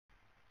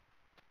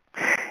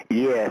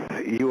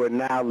Yes, you are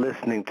now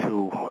listening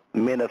to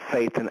Men of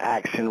Faith in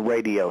Action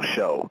radio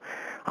show.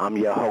 I'm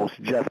your host,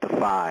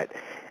 Justified,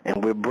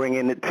 and we're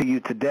bringing it to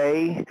you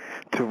today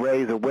to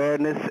raise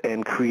awareness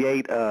and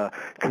create a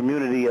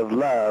community of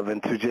love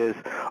and to just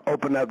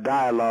open up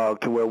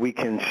dialogue to where we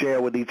can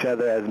share with each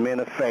other as men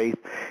of faith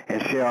and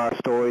share our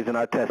stories and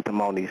our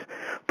testimonies.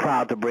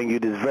 Proud to bring you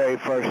this very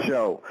first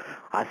show.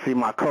 I see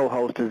my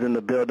co-host is in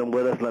the building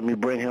with us. Let me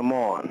bring him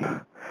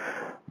on.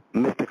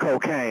 Mr.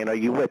 Kokane, are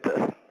you with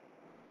us?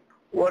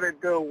 What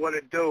it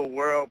do,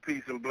 world,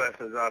 peace and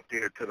blessings out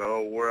there to the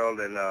whole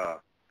world, and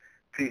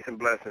peace and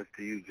blessings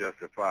to you,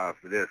 Justified,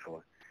 for this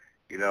one.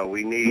 You know,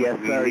 we need a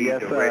radio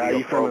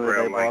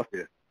program like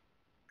this.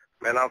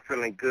 Man, I'm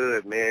feeling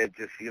good, man,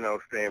 just,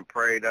 staying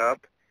prayed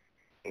up,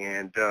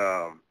 and,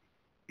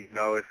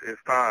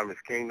 it's time,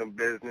 it's kingdom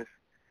business,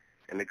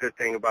 and the good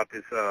thing about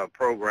this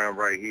program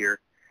right here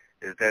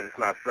is that it's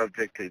not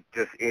subject to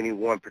just any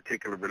one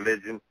particular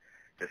religion.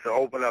 It's to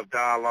open up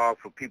dialogue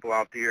for people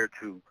out there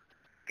to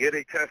get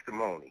a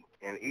testimony,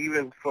 and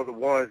even for the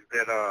ones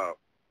that,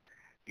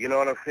 you know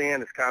what I'm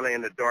saying, it's kind of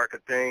in the darker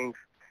things,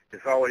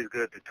 it's always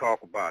good to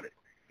talk about it,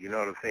 you know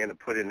what I'm saying, to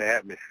put in the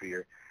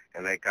atmosphere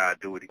and let God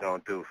do what he's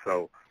going to do.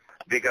 So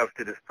big ups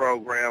to this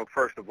program.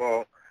 First of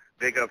all,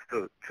 big ups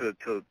to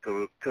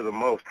the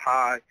Most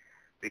High,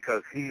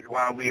 because he's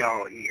why we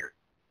all here,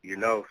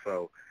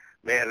 So,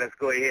 man, let's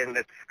go ahead and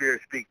let the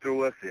Spirit speak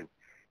through us and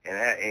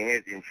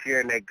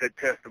sharing that good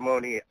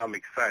testimony. I'm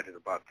excited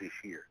about this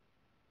year.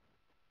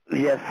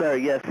 Yes, sir.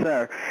 Yes,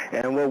 sir.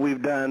 And what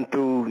we've done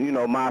through,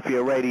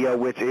 M.O.F.I.A Radio,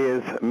 which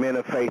is Men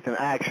of Faith in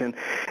Action,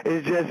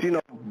 is just,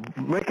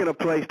 making a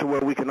place to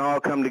where we can all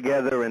come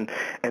together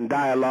and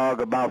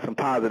dialogue about some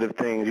positive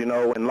things.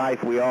 In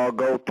life we all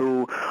go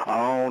through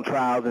our own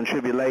trials and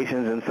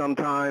tribulations, and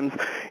sometimes,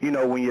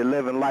 when you're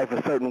living life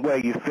a certain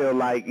way, you feel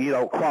like you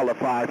don't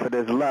qualify for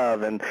this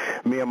love. And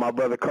me and my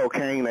brother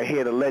Kokane are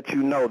here to let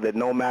you know that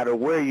no matter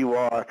where you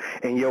are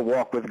in your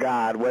walk with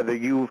God, whether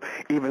you've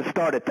even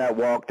started that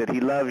walk, that he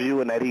loves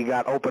you and that he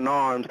got open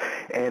arms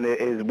and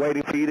is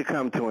waiting for you to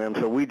come to him.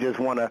 So we just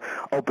want to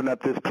open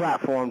up this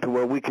platform to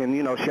where we can,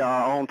 share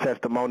our own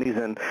testimonies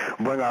and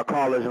bring our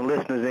callers and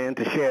listeners in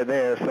to share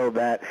theirs, so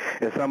that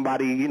if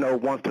somebody,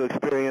 wants to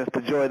experience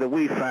the joy that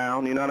we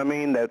found, you know what I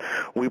mean, that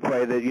we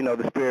pray that,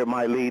 the Spirit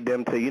might lead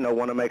them to,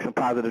 want to make some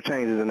positive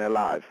changes in their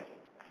lives.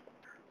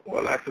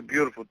 Well, that's a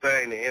beautiful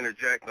thing to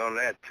interject on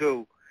that,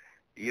 too.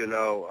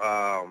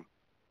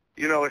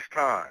 It's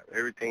time.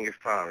 Everything is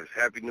time. It's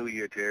Happy New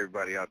Year to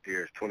everybody out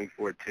there. It's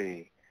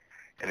 2014.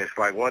 And it's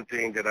like one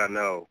thing that I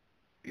know,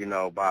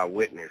 by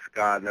witness,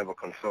 God never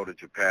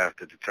consulted your past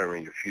to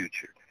determine your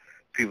future.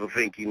 People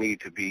think you need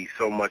to be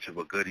so much of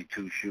a goody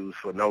two-shoes,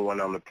 for no one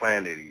on the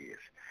planet is.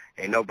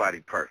 Ain't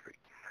nobody perfect.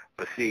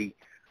 But see,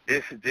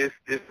 this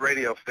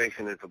radio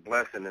station is a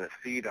blessing and a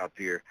seed out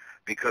there,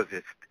 because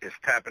it's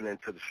tapping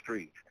into the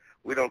streets.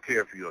 We don't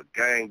care if you're a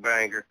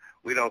gangbanger.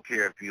 We don't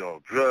care if you're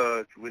on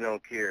drugs. We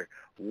don't care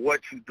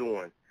what you're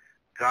doing.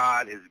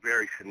 God is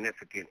very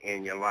significant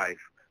in your life.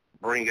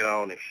 Bring it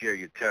on and share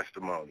your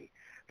testimony,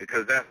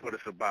 because that's what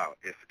it's about.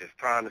 It's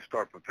time to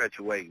start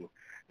perpetuating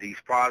these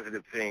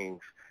positive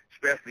things,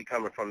 especially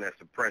coming from that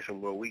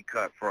suppression where we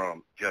cut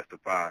from,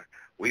 Justified.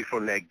 We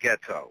from that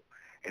ghetto.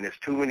 And there's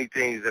too many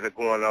things that are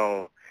going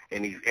on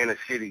in these inner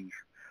cities,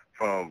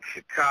 from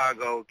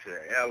Chicago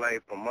to L.A.,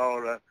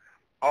 Pomona,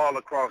 all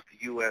across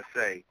the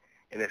USA,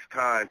 and it's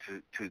time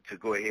to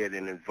go ahead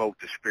and invoke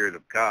the Spirit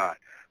of God.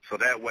 So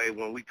that way,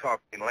 when we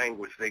talk in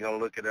language, they're going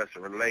to look at us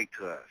and relate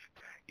to us,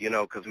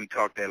 because we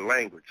talk that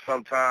language.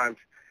 Sometimes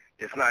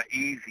it's not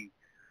easy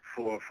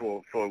for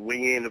when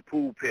you're in the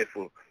pool pit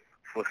for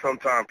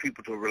sometimes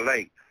people to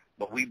relate,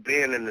 but we've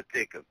been in the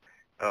thick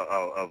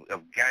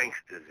of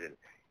gangsters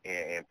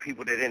and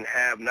people that didn't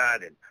have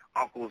not, and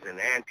uncles and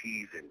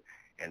aunties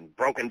and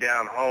broken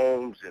down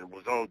homes and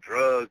was on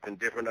drugs and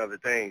different other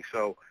things.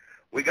 So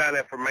we got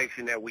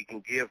information that we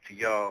can give to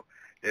y'all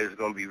that is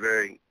going to be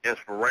very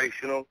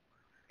inspirational,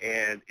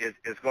 and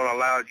it's going to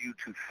allow you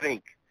to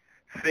think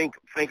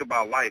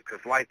about life,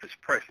 because life is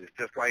precious.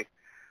 Just like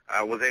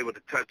I was able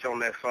to touch on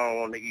that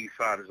song on the East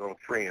Side is on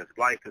Friends.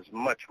 Life is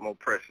much more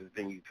precious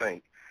than you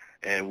think,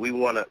 and we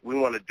want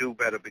to do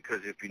better, because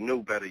if you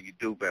knew better, you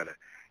do better.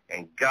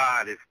 And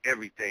God is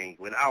everything.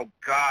 Without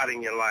God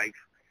in your life,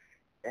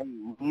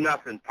 ain't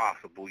nothing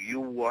possible.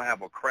 You will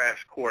have a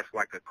crash course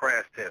like a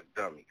crash test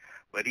dummy.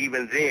 But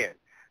even then,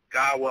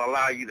 God will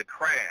allow you to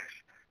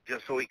crash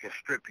just so he can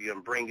strip you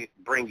and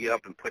bring you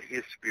up and put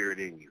his Spirit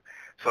in you.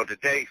 So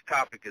today's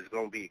topic is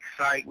going to be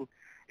exciting.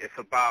 It's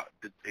about,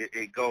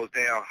 it goes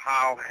down,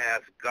 how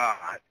has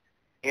God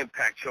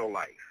impact your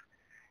life?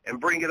 And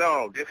bring it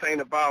on. This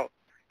ain't about,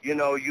 you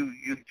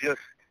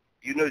just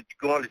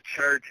going to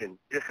church, and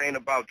this ain't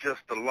about just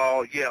the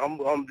law. Yeah,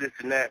 I'm this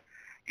and that.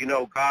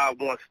 God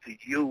wants to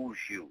use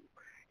you.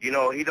 He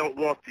don't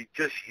want to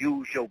just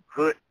use your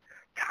good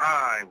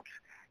times.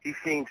 He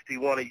seems to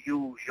want to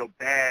use your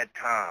bad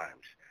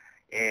times.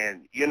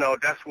 And,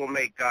 that's what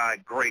makes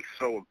God grace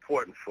so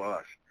important for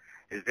us,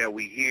 is that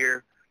we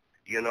hear,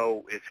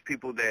 it's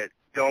people that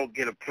don't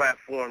get a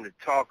platform to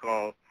talk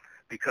on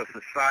because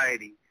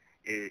society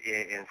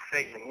and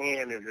Satan's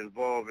hand is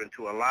involved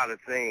into a lot of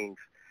things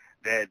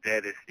that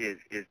is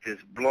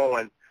just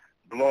blowing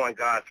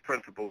God's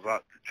principles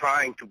out,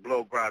 trying to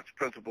blow God's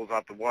principles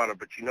out the water.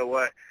 But you know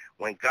what?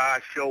 When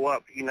God show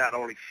up, he not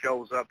only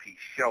shows up, he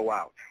show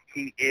out.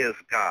 He is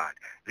God.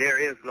 There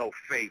is no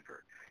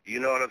favor. You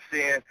know what I'm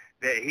saying?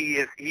 That he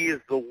is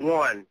the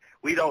one.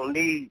 We don't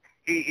need,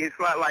 it's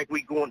not like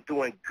we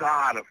doing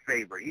God a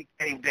favor. He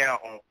came down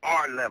on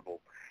our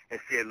level and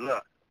said,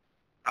 look,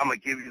 I'm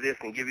going to give you this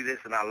and give you this,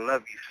 and I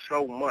love you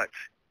so much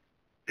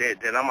that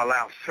I'm going to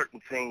allow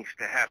certain things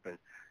to happen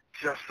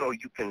just so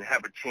you can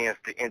have a chance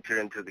to enter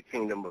into the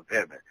kingdom of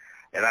heaven.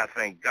 And I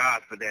thank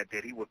God for that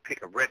he would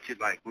pick a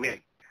wretched like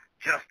me,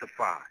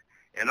 justified.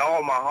 And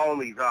all my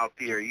homies out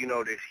there, you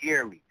know, that's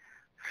hearing me,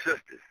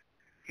 sisters,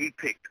 he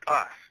picked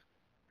us,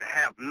 the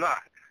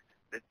have-nots,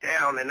 the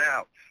down and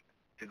outs,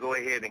 to go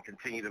ahead and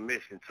continue the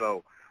mission.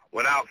 So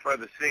without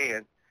further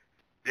saying,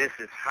 this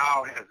is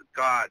how has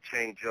God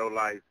changed your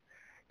life,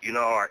 you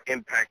know, or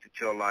impacted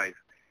your life.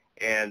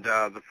 And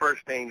the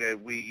first thing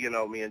that we, you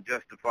know, me and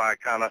Justify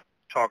kind of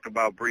talked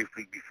about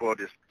briefly before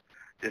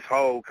this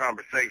whole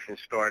conversation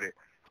started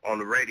on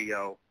the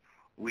radio,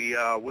 we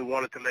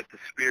wanted to let the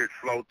Spirit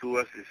flow through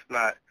us. It's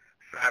not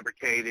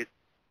fabricated.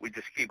 We're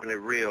just keeping it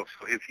real.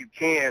 So if you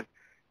can,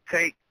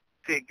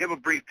 give a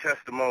brief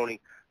testimony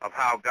of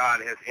how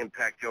God has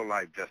impacted your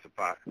life,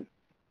 Justify.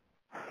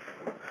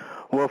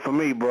 Well, for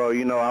me, bro,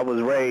 you know, I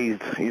was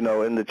raised, you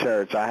know, in the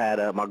church. I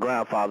had my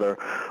grandfather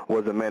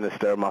was a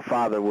minister. My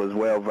father was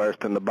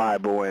well-versed in the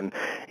Bible, and,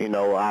 you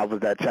know, I was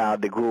that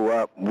child that grew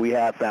up. We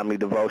had family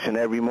devotion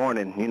every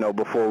morning, you know,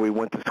 before we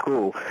went to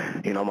school.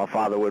 You know, my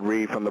father would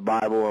read from the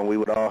Bible, and we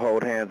would all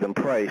hold hands and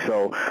pray.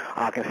 So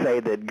I can say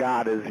that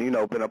God has, you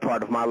know, been a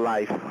part of my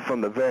life from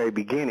the very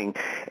beginning,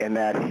 and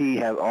that he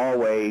has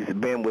always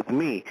been with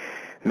me.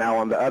 Now,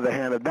 on the other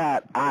hand of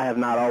that, I have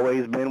not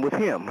always been with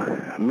him,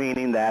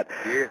 meaning that,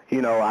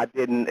 you know, I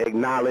didn't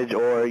acknowledge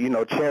or, you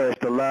know, cherish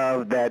the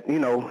love that, you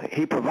know,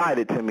 he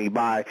provided to me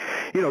by,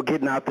 you know,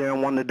 getting out there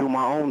and wanting to do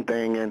my own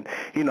thing. And,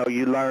 you know,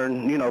 you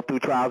learn, you know, through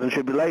trials and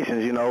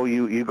tribulations, you know,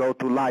 you go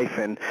through life.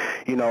 And,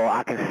 you know,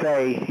 I can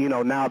say, you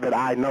know, now that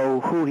I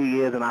know who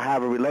he is and I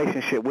have a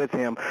relationship with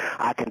him,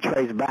 I can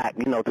trace back,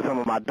 you know, to some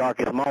of my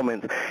darkest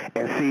moments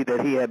and see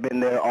that he had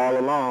been there all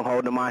along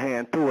holding my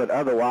hand through it.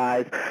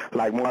 Otherwise,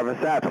 like Marvin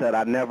said,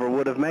 I never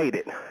would have made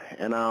it.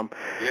 And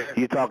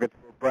you talking to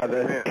a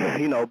brother,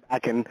 you know,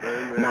 back in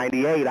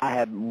 98, I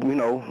had, you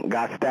know,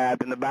 got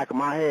stabbed in the back of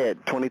my head,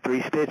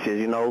 23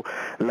 stitches, you know,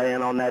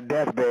 laying on that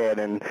deathbed,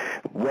 and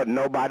wasn't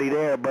nobody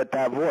there but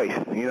that voice,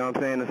 you know what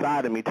I'm saying,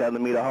 inside of me,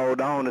 telling me to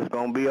hold on, it's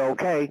going to be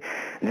okay,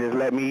 just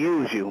let me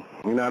use you,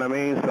 you know what I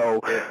mean?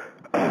 So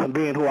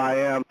being who I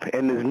am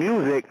in this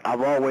music,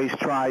 I've always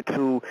tried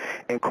to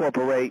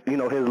incorporate, you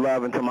know, his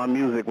love into my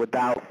music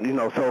without, you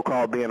know,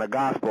 so-called being a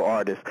gospel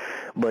artist,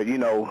 but, you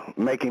know,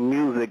 making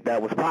music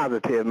that was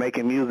positive,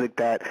 making music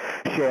that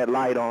shed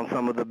light on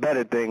some of the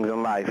better things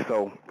in life.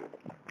 So,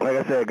 like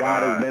I said,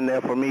 God has been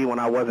there for me when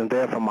I wasn't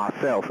there for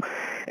myself,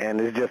 and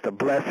it's just a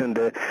blessing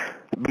to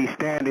be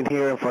standing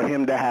here and for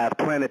him to have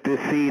planted this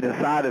seed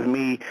inside of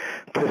me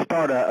to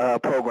start a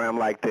program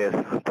like this,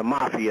 the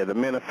Mafia, the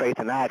Men of Faith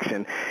in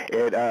Action.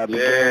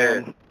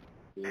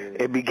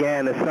 It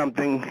began as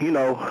something, you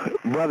know,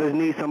 brothers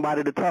need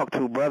somebody to talk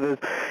to. Brothers,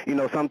 you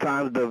know,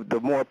 sometimes the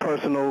more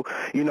personal,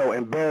 you know,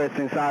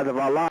 embarrassing sides of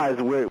our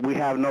lives, we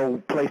have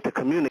no place to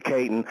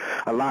communicate. And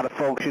a lot of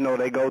folks, you know,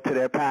 they go to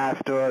their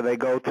pastor, they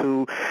go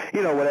to,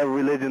 you know, whatever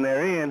religion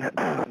they're in,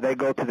 they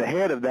go to the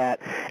head of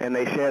that and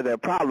they share their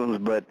problems.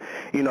 But,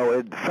 you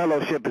know,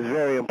 fellowship is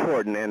very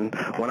important. And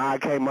when I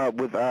came up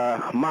with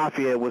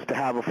Mafia, it was to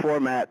have a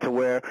format to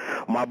where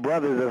my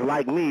brothers is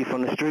like me,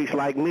 from the streets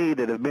like me,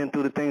 that have been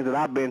through the things that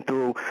I've been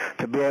through,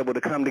 to be able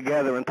to come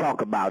together and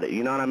talk about it,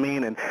 you know what I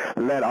mean, and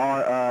let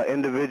our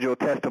individual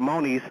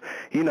testimonies,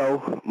 you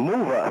know,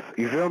 move us,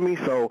 you feel me?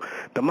 So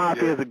the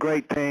Mafia is a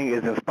great thing,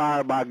 it's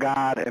inspired by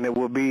God, and it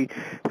will be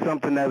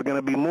something that's going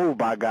to be moved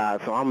by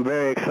God. So I'm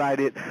very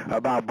excited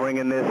about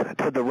bringing this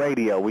to the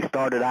radio. We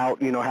started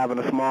out, you know, having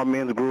a small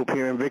men's group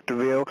here in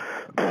Victorville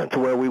to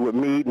where we would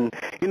meet, and,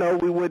 you know,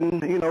 we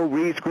wouldn't, you know,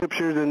 read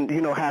scriptures and, you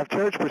know, have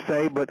church per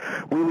se, but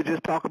we would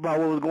just talk about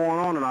what was going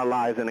on in our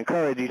lives and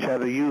encourage each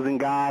other using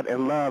God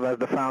and love as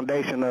the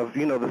foundation of,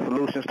 you know, the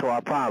solutions to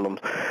our problems.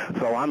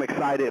 So I'm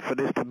excited for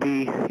this to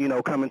be, you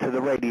know, coming to the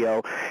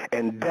radio,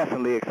 and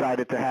definitely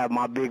excited to have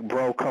my big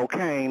bro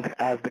Kokane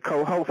as the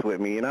co-host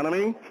with me, you know what I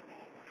mean?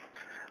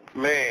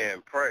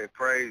 Man,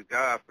 praise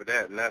God for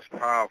that, and that's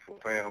powerful,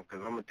 fam,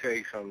 because I'm going to tell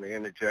you something to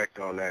interject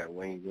on that.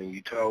 When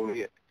you told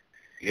me it,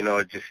 you know,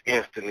 it just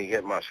instantly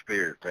hit my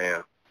spirit,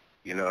 fam.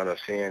 You know what I'm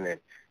saying? And,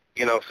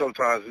 you know,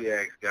 sometimes we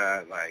ask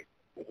God, like,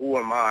 who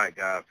am I,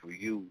 God, for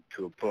you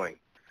to appoint?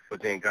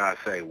 But then God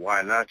say,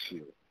 why not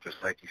you? Just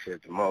like he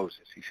said to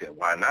Moses. He said,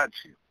 why not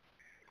you?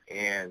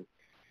 And,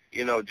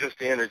 you know, just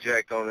to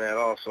interject on that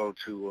also,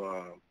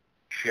 to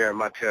share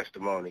my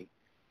testimony,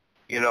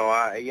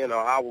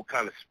 I will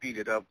kind of speed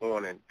it up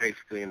on and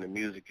basically in the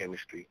music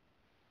industry.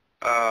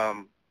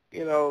 Um,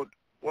 you know,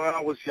 when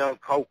I was young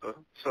Coca,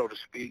 so to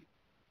speak,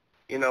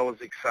 it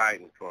was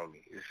exciting for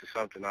me. This is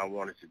something I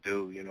wanted to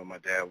do. My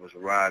dad was a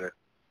rider,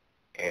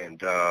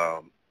 and,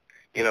 so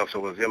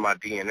it was in my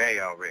DNA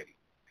already.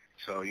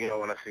 So,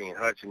 when I seen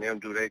Hutch and them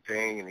do their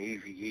thing and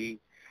Eazy-E,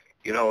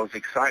 it was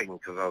exciting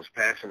because I was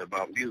passionate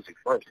about music,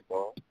 first of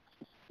all.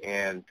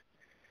 And,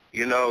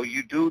 you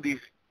do the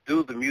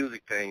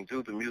music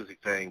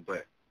thing,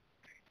 but,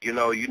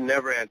 you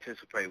never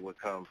anticipate what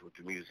comes with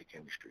the music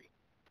industry.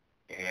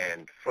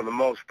 And for the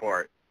most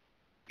part,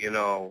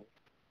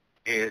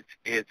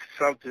 it's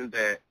something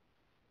that,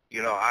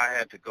 I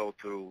had to go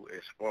through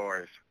as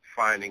far as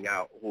finding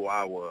out who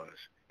I was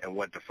and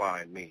what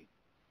defined me.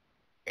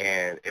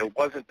 And it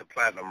wasn't the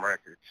platinum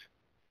records.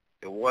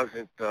 It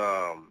wasn't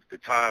the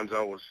times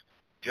I was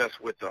just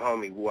with the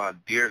homie who I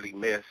dearly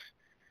miss,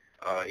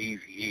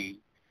 Eazy-E.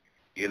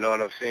 You know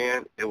what I'm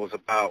saying? It was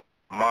about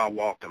my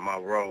walk and my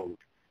road,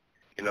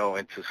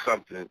 into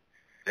something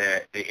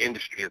that the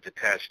industry is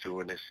attached to,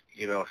 and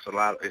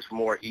it's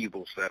more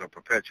evils that are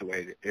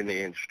perpetuated in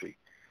the industry.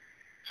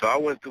 So I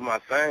went through my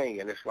thing,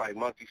 and it's like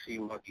monkey see,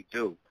 monkey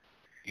do.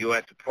 You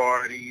at the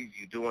parties,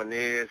 you doing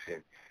this,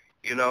 and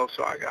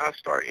so I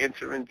start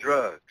entering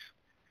drugs,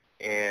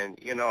 and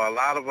a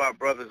lot of our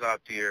brothers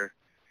out there,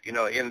 in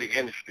the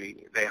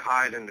industry, they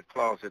hide in the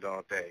closet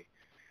all day.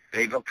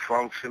 They look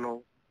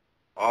functional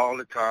all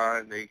the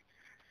time. They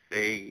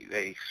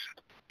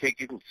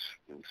kick it and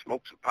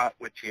smoke some pot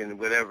with you and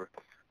whatever.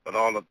 But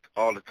all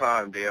the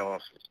time they're on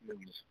some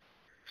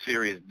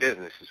serious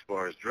business as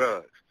far as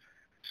drugs.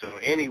 So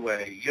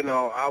anyway,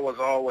 I was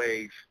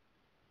always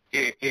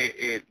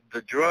the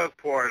drug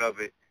part of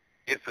it.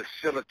 It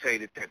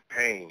facilitated that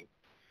pain,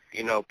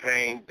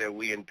 pain that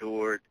we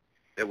endured,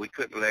 that we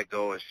couldn't let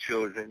go as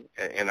children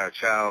in our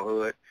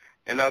childhood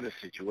and other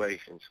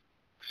situations.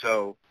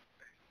 So,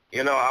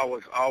 I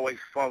was always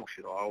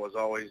functional. I was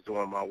always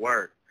doing my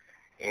work.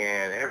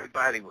 And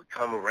everybody would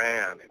come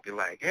around and be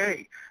like,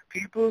 hey,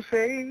 people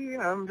say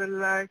I'm the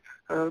life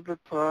of the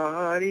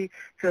party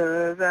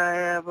 'cause I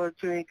have a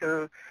drink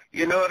of,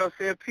 you know what I'm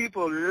saying?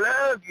 People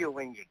love you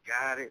when you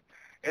got it.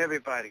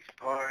 Everybody's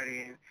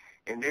partying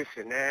and this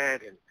and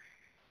that.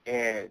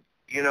 And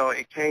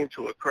it came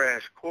to a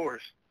crash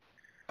course,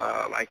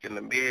 like in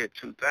the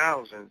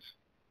mid-2000s,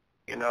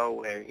 and,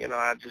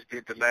 I just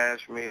did the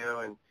last meal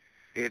and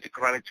did the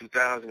Chronic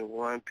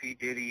 2001, P.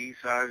 Diddy,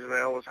 Eastside, and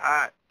I was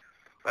hot.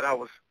 But I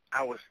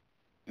was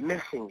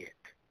missing it.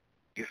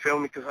 You feel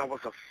me? Because I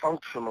was a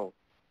functional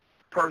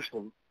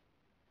person,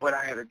 but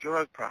I had a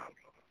drug problem.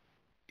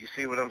 You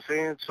see what I'm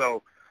saying?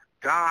 So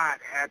God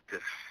had to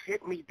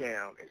sit me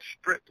down and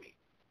strip me.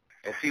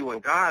 And see, when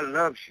God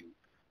loves you,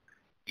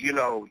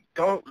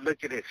 don't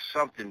look at it as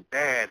something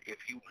bad if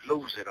you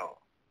lose it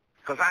all.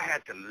 Because I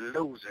had to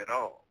lose it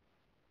all.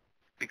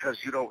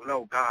 Because you don't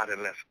know God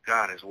unless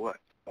God is what?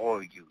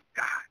 All you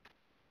got.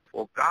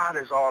 Well, God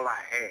is all I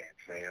had,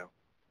 fam.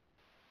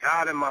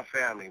 God and my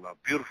family, my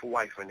beautiful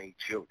wife and 8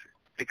 children.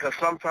 Because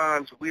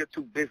sometimes we are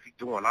too busy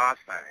doing our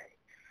thing,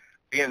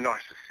 being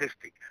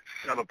narcissistic,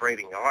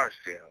 celebrating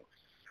ourselves.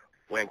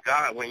 When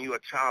you're a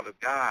child of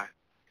God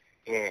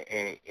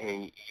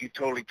and you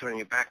totally turn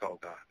your back on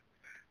God.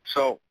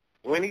 So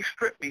when he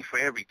stripped me for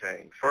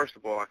everything, first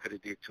of all, I could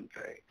have did 2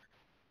 things.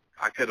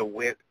 I could have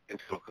went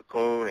into a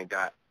cocoon and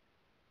got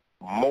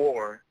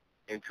more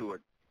into a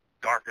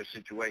darker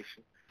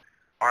situation.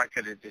 Or I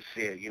could have just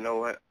said, you know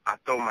what, I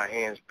throw my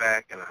hands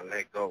back and I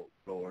let go,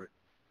 Lord.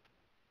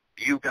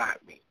 You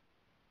got me.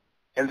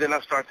 And then I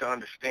start to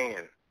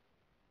understand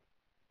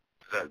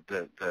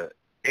the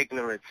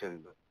ignorance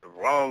and the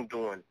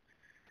wrongdoing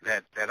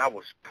that I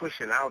was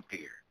pushing out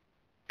there.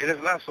 It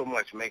is not so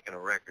much making a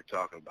record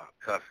talking about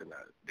cussing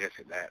or this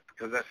and that,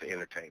 because that's an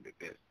entertainment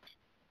business.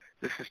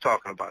 This is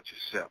talking about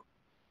yourself.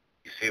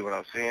 You see what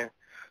I'm saying?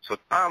 So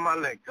the time I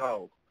let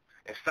go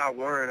and start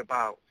worrying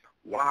about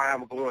why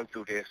I'm going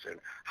through this and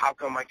how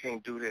come I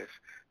can't do this,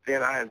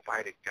 then I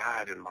invited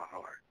God in my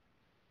heart.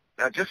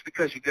 Now, just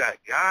because you got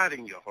God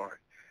in your heart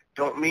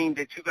don't mean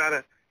that you got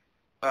to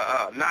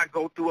not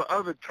go through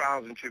other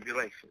trials and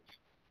tribulations.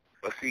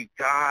 But see,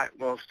 God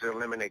wants to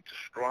eliminate the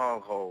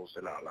strongholds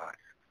in our life.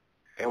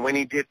 And when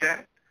he did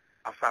that,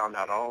 I found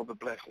out all the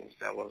blessings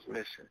that was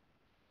missing.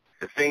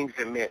 The things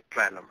that meant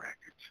platinum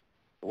records.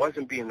 It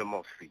wasn't being the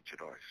most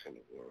featured artist in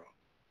the world.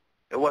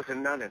 It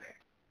wasn't none of that.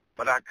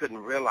 But I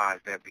couldn't realize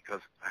that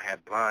because I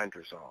had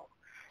blinders on.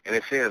 And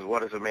it says,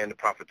 what is a man to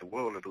profit the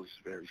world or lose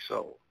his very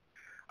soul?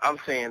 I'm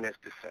saying this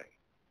to say,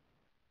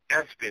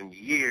 that's been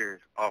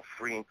years off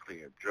free and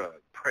clear of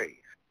drugs. Praise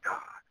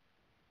God.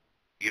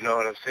 You know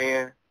what I'm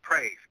saying?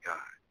 Praise God.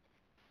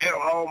 And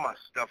all my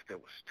stuff that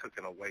was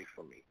taken away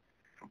from me,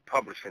 from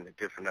publishing and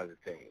different other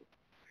things,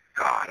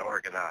 God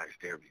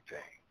organized everything.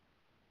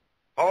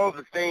 All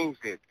the things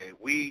that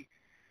we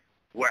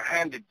were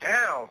handed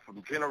down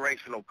from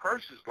generational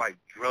curses like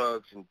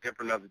drugs and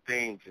different other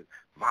things and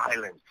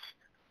violence,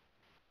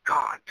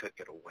 God took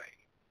it away.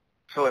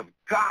 So if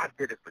God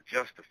did it for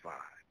Justified,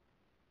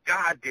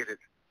 God did it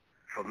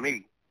for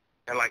me,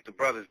 and like the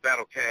brothers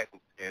Battle Cat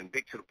and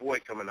Big to the Boy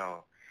coming on,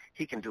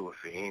 he can do it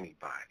for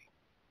anybody.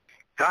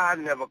 God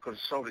never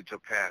consulted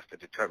your past to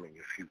determine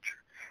your future.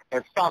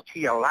 In fact,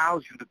 he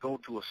allows you to go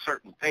through a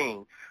certain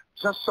thing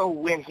just so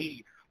when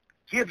he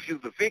gives you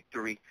the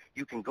victory,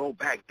 you can go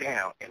back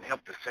down and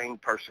help the same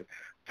person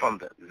from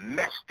the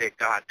mess that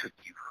God took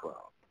you from.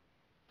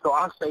 So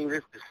I'll say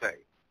this to say,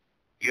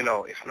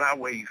 it's not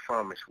where you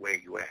from, it's where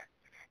you at.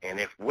 And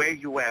if where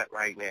you at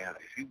right now,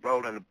 if you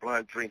rolling a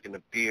blunt, drinking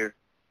a beer,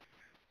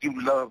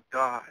 you love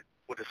God,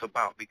 what it's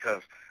about,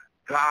 because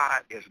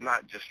God is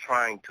not just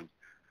trying to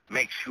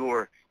make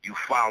sure you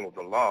follow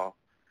the law,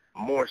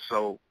 more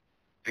so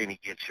than he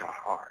gets your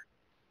heart.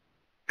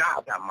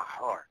 God got my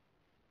heart.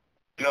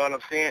 You know what I'm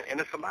saying? And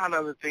it's a lot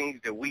of other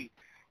things that we,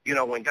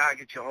 when God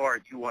gets your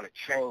heart, you want to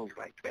change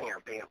like bam,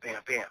 bam,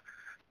 bam, bam.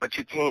 But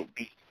you can't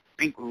be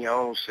beating your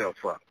own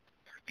self up.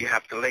 You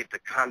have to let the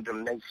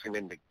condemnation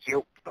and the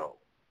guilt go.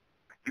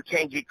 You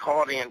can't get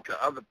caught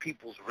into other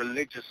people's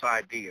religious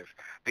ideas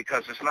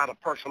because it's not a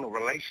personal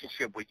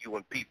relationship with you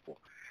and people.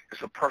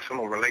 It's a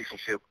personal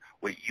relationship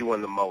with you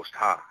and the Most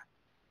High.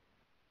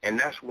 And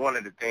that's one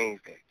of the things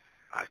that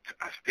I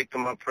stick to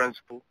my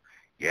principle.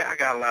 Yeah, I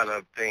got a lot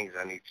of things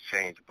I need to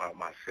change about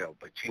myself,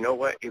 but you know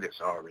what? It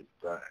is already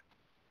done.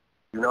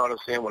 You know what I'm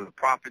saying? When the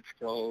prophets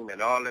came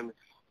and all them,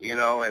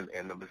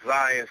 and the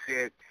Messiah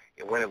said,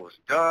 and when it was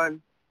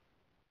done,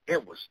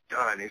 it was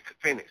done. It's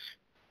finished.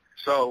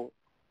 So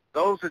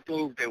those are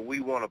things that we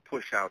want to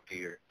push out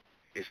there,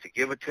 is to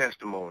give a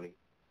testimony,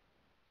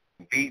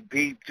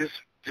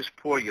 just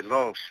pour your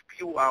lungs,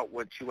 spew out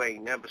what you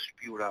ain't never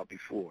spewed out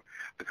before,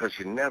 because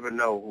you never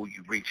know who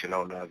you're reaching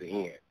on the other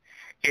end.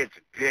 It's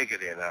bigger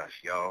than us,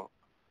 y'all.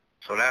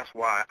 So that's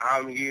why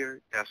I'm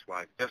here. That's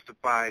why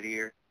Justified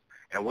here.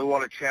 And we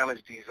want to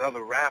challenge these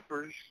other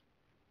rappers,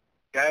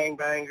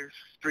 gangbangers,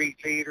 street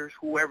leaders,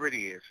 whoever it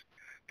is,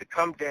 to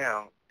come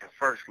down and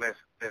first let's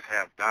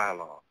have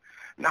dialogue.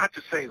 Not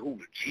to say who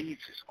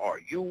Jesus, are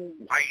you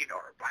white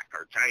or black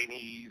or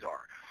Chinese,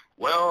 or,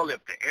 well, if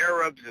the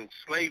Arabs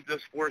enslaved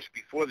us first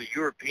before the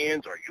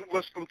Europeans, are you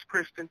Muslims,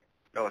 Christian?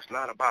 No, it's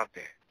not about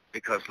that,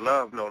 because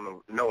love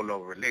no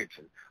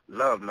religion.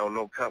 Love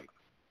no color.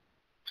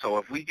 So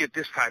if we get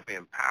this type of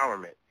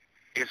empowerment,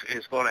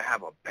 it's going to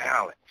have a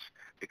balance,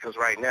 because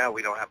right now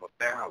we don't have a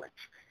balance.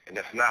 And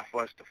it's not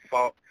for us to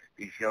fault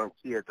these young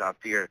kids out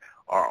there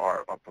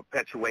are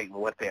perpetuating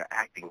what they're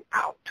acting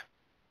out.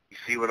 You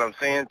see what I'm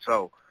saying?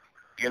 So,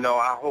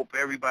 I hope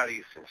everybody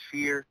is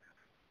sincere.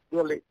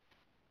 Really,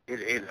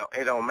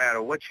 it don't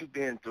matter what you've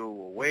been through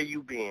or where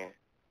you've been,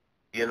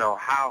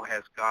 how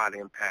has God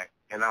impacted?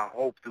 And I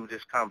hope through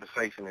this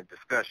conversation and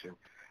discussion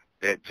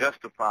that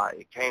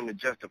it came to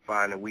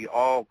justify, and we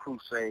all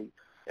crusade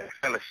and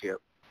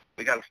fellowship.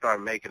 We got to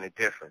start making a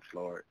difference,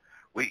 Lord.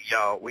 We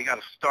got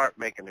to start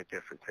making a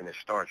difference, and it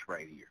starts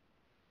right here.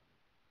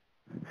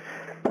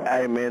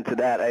 Amen to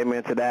that.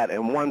 Amen to that.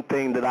 And one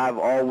thing that I've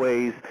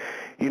always,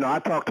 I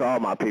talk to all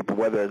my people,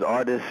 whether it's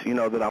artists,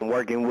 that I'm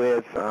working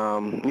with,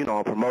 on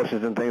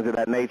promotions and things of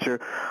that nature.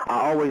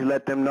 I always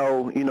let them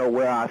know,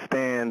 where I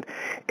stand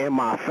in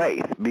my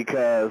faith,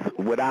 because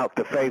without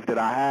the faith that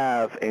I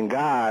have in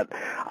God,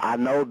 I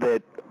know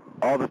that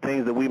all the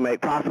things that we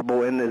make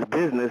possible in this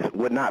business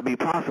would not be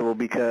possible,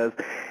 because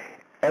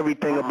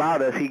everything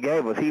about us, he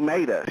gave us. He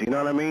made us. You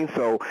know what I mean?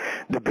 So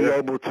to be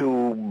able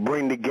to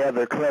bring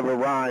together clever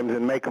rhymes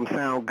and make them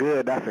sound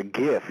good, that's a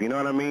gift. You know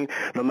what I mean?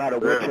 No matter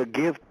what your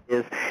gift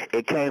is,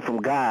 it came from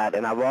God.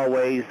 And I've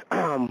always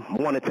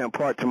wanted to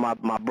impart to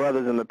my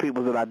brothers and the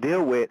people that I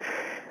deal with,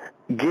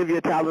 give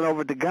your talent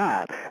over to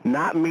God.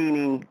 Not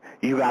meaning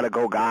you got to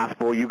go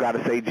gospel, you got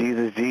to say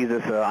Jesus,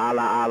 Jesus, or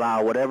Allah,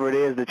 Allah, whatever it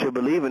is that you're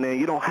believing in.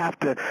 You don't have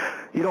to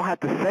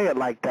say it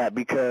like that,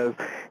 because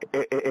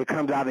it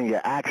comes out in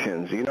your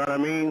actions. You know what I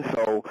mean?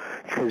 So,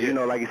 because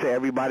like you said,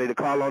 everybody to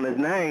call on his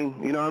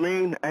name, you know what I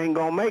mean, ain't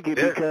gonna make it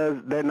because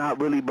they're not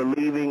really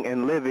believing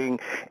and living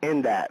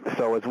in that.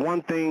 So it's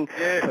one thing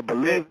to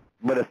believe,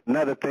 but it's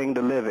another thing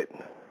to live it.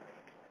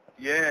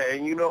 Yeah,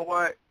 and you know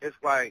what? It's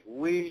like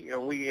we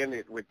end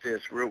it with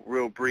this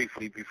real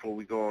briefly before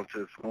we go on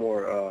to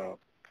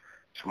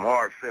some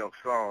heartfelt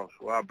songs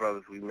for our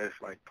brothers we miss,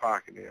 like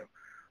Pac and them.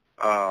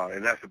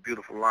 And that's a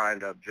beautiful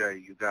lined up, Jay,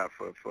 you got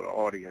for the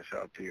audience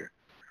out there.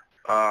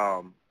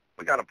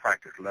 We got to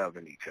practice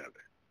loving each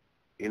other.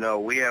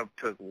 We have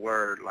took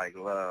word like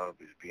love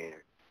is being,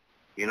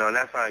 and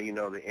that's how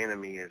the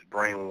enemy has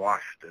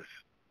brainwashed us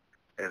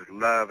as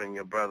loving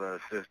your brother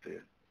or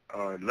sister.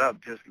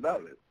 Just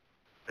love it.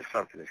 It's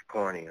something that's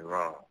corny and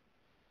wrong.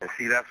 And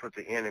see, that's what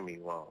the enemy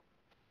wants.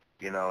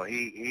 He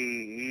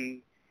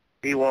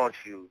wants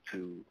you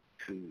to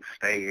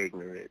stay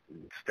ignorant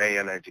and stay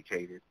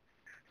uneducated,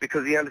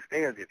 because he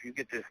understands if you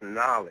get this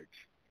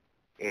knowledge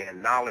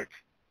and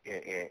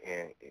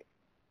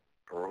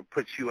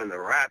puts you in the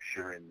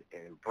rapture and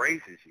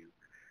embraces you,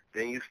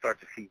 then you start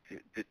to see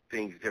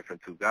things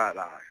different through God's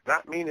eyes.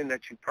 Not meaning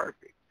that you're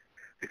perfect,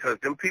 because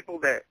them people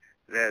that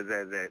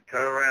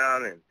turn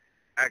around and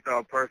act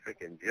all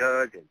perfect and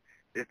judge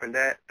different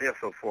that, they're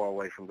so far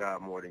away from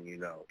God more than you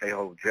know. They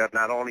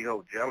not only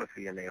hold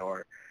jealousy in their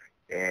heart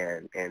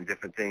and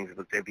different things,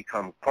 but they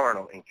become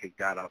carnal and kick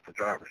God off the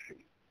driver's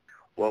seat.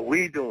 What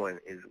we doing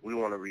is we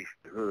want to reach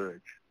the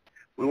hoods.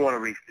 We want to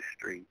reach the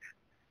streets.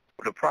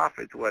 The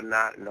prophets were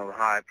not in those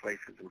high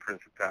places and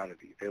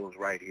principalities. They was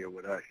right here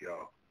with us,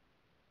 y'all.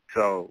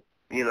 So,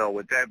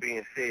 with that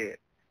being said,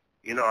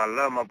 I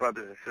love my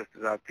brothers and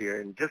sisters out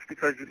there. And just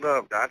because you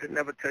love God, I didn't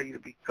never tell you to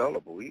be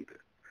gullible either.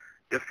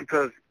 Just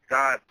because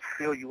God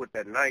fill you with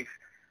that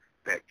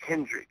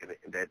kindred,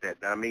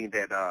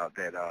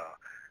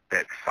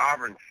 that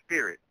sovereign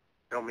spirit,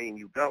 don't mean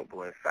you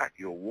gullible. In fact,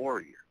 you're a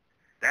warrior.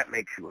 That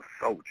makes you a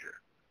soldier.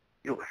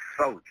 You're a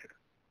soldier.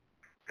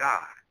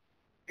 God,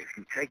 if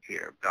you take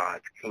care of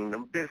God's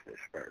kingdom business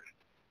first.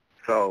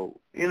 So,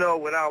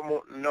 without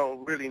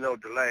really no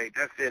delay,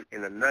 that's it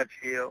in a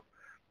nutshell.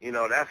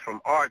 That's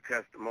from our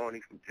testimony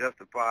from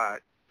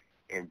Justified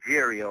and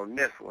Jerry on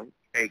this one,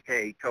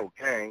 a.k.a.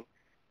 Kokane.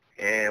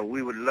 And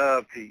we would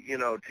love to,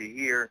 to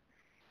hear,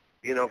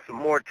 some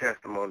more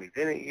testimonies.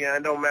 And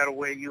it don't matter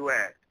where you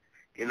at.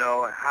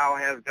 How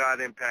has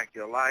God impacted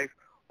your life?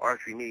 Or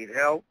if you need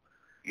help,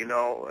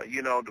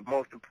 the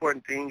most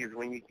important thing is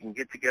when you can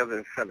get together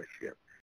in fellowship.